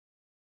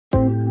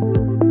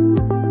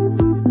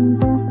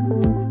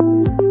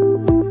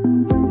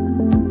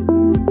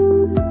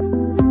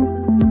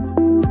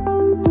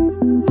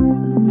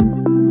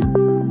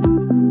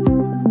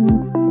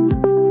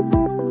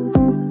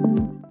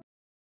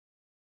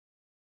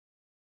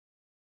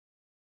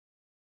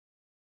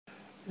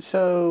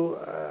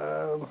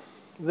So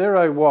there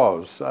I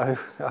was.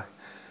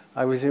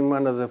 I was in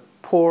one of the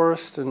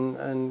poorest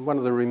and one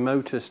of the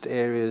remotest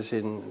areas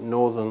in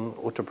northern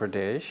Uttar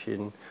Pradesh,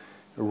 in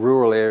a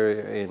rural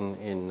area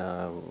in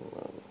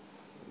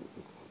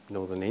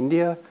northern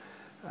India.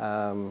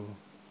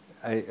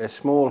 A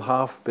small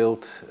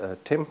half-built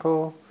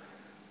temple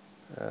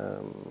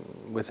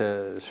with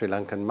a Sri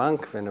Lankan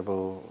monk,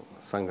 Venerable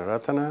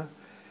Sangharatana,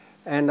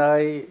 and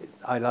I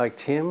liked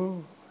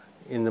him.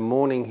 In the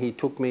morning he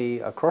took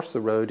me across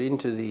the road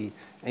into the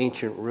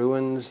ancient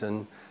ruins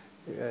and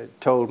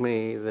told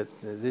me that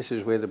this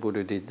is where the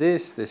Buddha did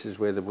this, this is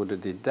where the Buddha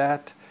did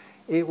that.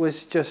 It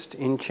was just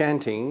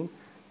enchanting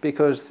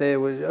because there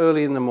was,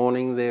 early in the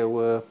morning there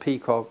were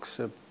peacocks,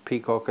 a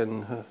peacock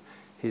and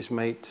his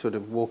mate sort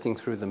of walking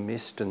through the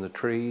mist and the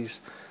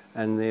trees,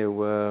 and there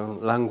were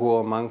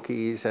langur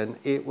monkeys, and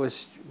it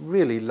was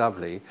really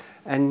lovely.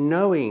 And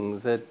knowing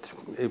that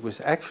it was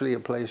actually a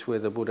place where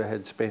the Buddha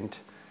had spent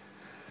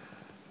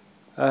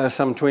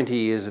some 20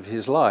 years of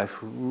his life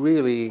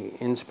really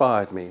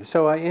inspired me.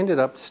 So I ended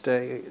up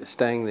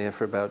staying there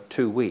for about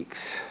 2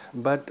 weeks.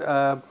 But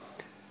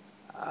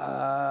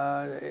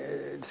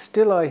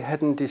still I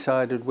hadn't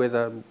decided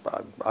whether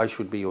I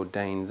should be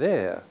ordained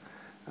there.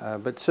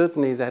 But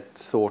certainly that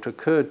thought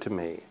occurred to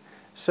me.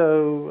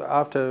 So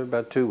after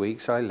about 2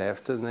 weeks I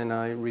left, and then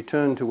I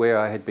returned to where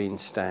I had been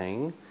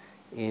staying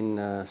in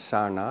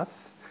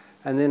Sarnath.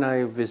 And then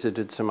I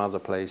visited some other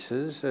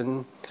places,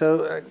 and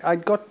so I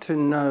got to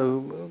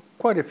know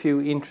quite a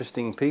few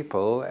interesting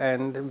people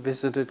and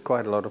visited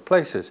quite a lot of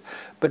places.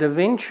 But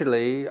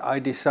eventually I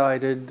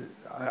decided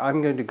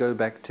I'm going to go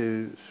back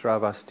to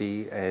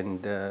Shravasti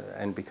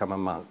and become a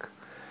monk.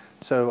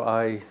 So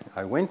I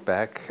went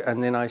back,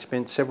 and then I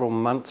spent several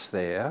months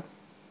there,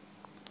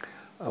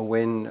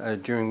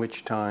 during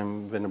which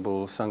time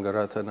Venerable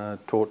Sangharatana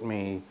taught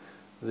me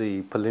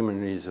the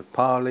preliminaries of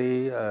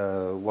Pali,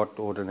 what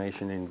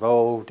ordination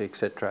involved,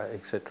 etc.,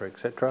 etc.,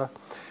 etc.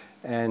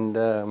 And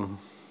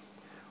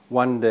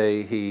one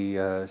day he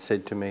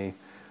said to me,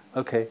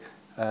 okay,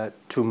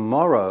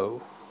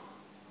 tomorrow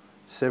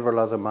several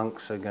other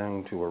monks are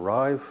going to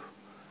arrive,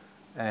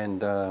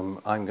 and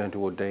I'm going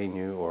to ordain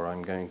you, or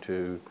I'm going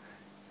to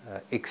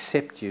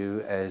accept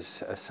you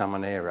as a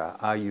samanera.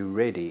 Are you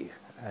ready?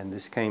 And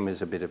this came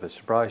as a bit of a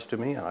surprise to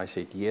me, and I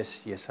said,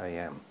 yes, yes I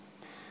am.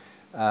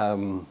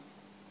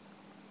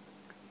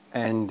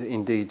 And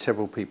indeed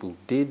several people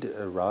did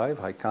arrive.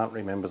 I can't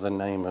remember the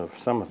name of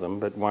some of them,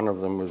 but one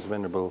of them was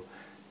Venerable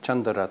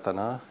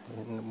Chandaratana,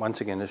 once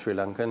again a Sri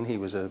Lankan. He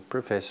was a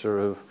professor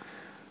of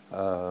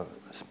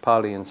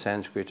Pali and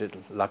Sanskrit at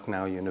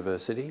Lucknow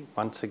University.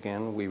 Once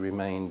again we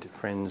remained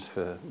friends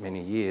for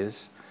many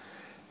years.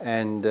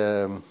 And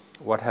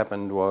what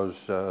happened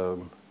was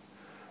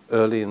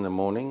early in the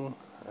morning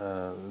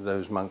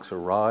those monks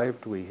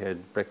arrived, we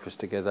had breakfast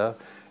together,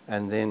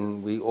 and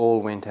then we all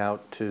went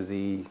out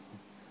to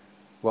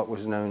what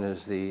was known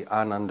as the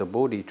Ananda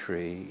Bodhi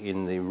tree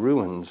in the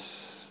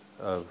ruins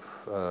of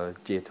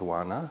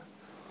Jetavana,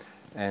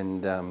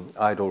 and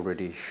I'd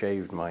already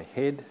shaved my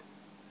head,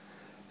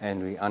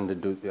 and we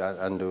underwent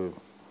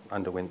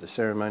the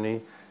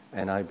ceremony,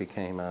 and I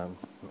became a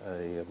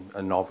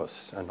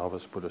novice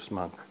Buddhist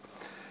monk,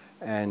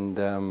 and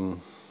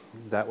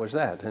that was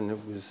that. And it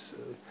was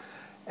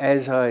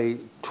as I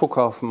took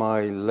off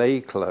my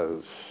lay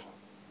clothes,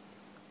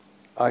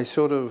 I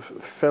sort of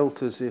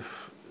felt as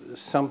if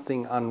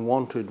something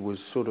unwanted was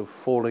sort of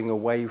falling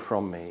away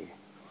from me.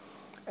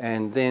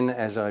 And then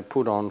as I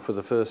put on for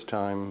the first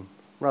time,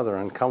 rather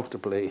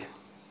uncomfortably,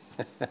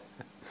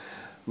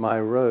 my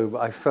robe,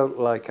 I felt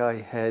like I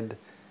had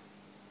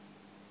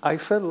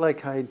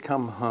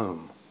come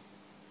home.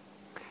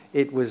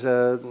 It was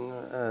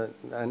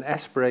an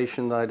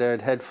aspiration that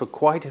I'd had for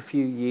quite a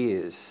few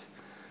years,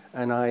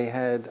 and I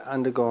had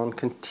undergone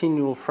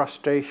continual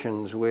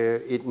frustrations where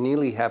it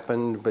nearly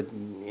happened but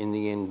in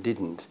the end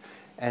didn't.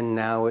 And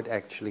now it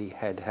actually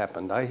had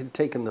happened. I had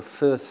taken the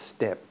first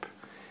step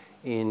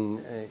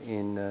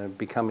in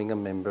becoming a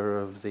member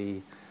of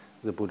the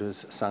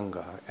Buddha's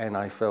Sangha, and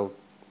I felt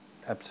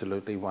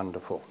absolutely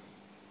wonderful.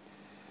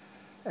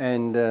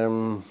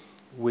 And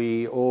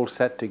we all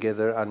sat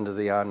together under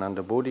the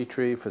Ananda Bodhi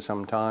tree for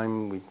some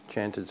time. We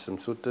chanted some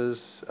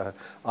suttas.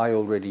 I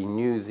already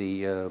knew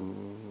the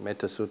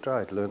Metta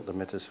Sutta. I'd learnt the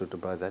Metta Sutta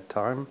by that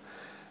time.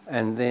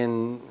 And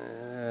then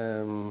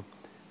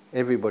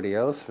everybody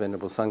else,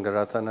 Venerable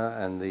Sangharatana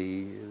and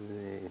the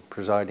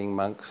presiding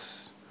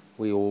monks,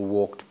 we all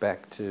walked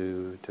back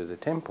to the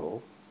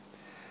temple.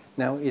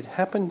 Now it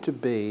happened to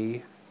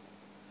be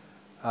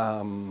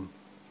during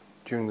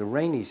the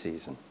rainy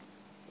season,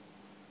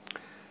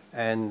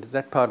 and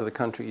that part of the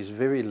country is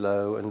very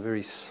low and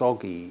very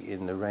soggy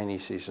in the rainy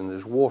season.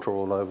 There's water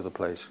all over the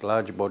place,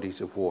 large bodies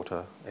of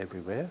water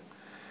everywhere.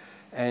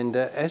 And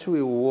as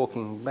we were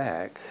walking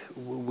back,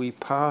 we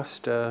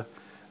passed an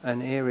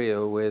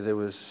area where there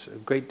was a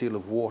great deal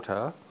of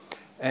water,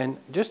 and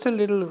just a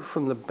little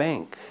from the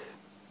bank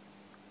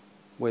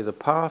where the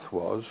path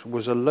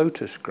was a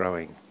lotus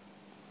growing.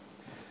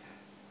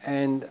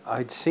 And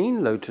I'd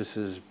seen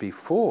lotuses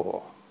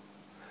before,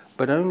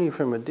 but only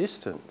from a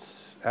distance,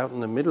 out in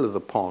the middle of the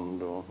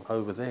pond or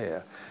over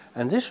there.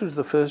 And this was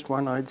the first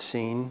one I'd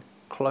seen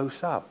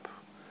close up.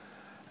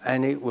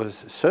 And it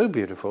was so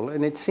beautiful,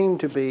 and it seemed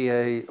to be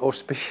an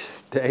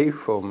auspicious day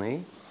for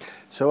me.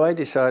 So I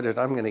decided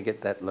I'm going to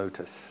get that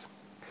lotus.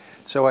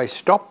 So I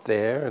stopped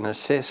there and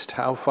assessed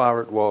how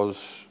far it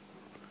was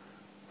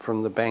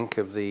from the bank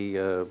of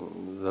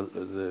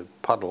the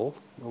puddle.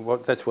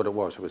 That's what it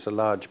was. It was a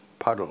large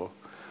puddle,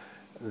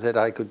 that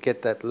I could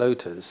get that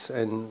lotus.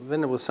 And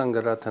Venerable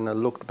Sangharatana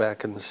looked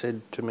back and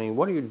said to me,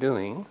 "What are you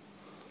doing?"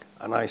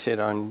 And I said,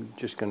 "I'm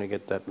just going to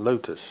get that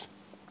lotus."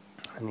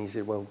 And he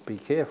said, "Well, be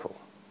careful."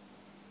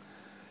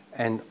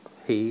 And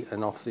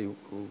off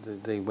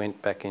they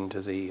went back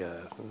into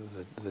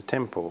the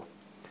temple.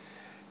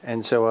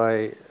 And so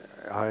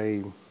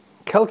I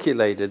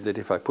calculated that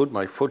if I put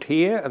my foot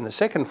here and the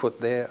second foot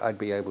there, I'd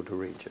be able to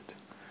reach it.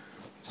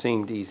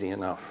 Seemed easy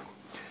enough.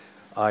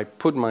 I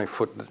put my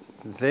foot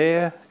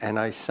there and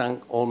I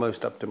sunk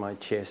almost up to my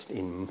chest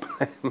in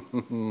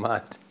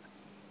mud.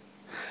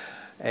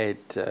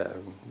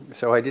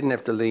 So I didn't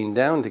have to lean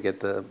down to get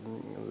the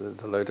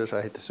lotus.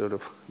 I had to sort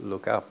of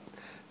look up.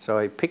 So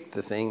I picked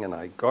the thing and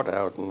I got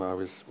out, and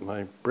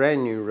my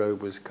brand new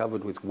robe was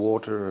covered with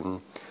water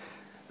and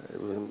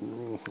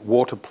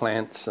water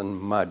plants and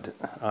mud.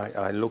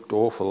 I looked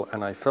awful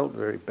and I felt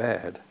very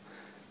bad.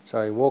 So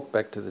I walked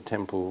back to the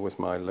temple with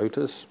my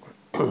lotus.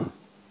 And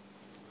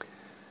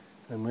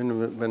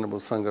when Venerable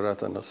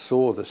Sangharatana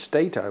saw the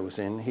state I was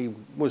in, he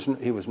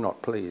was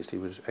not pleased. He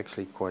was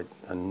actually quite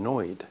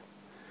annoyed.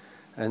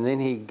 And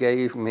then he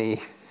gave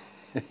me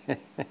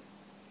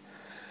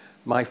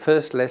my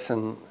first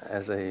lesson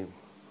as a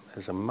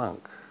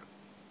monk.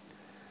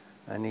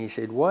 And he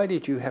said, "Why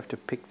did you have to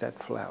pick that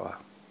flower?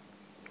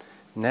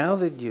 Now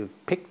that you've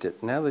picked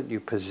it, now that you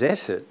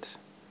possess it,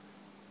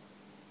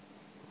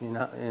 in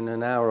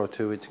an hour or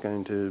two it's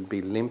going to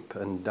be limp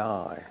and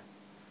die.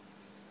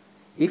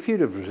 If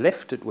you'd have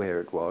left it where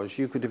it was,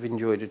 you could have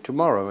enjoyed it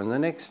tomorrow and the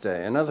next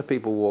day, and other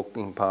people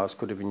walking past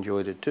could have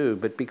enjoyed it too.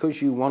 But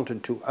because you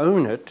wanted to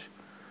own it,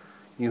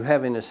 you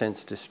have in a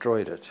sense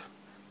destroyed it.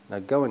 Now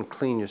go and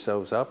clean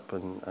yourselves up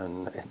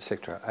and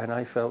etc." And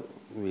I felt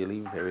really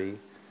very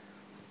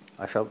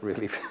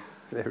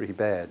very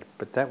bad.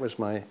 But that was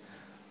my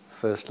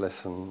first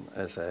lesson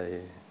as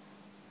a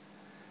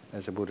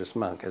Buddhist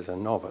monk, as a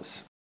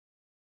novice.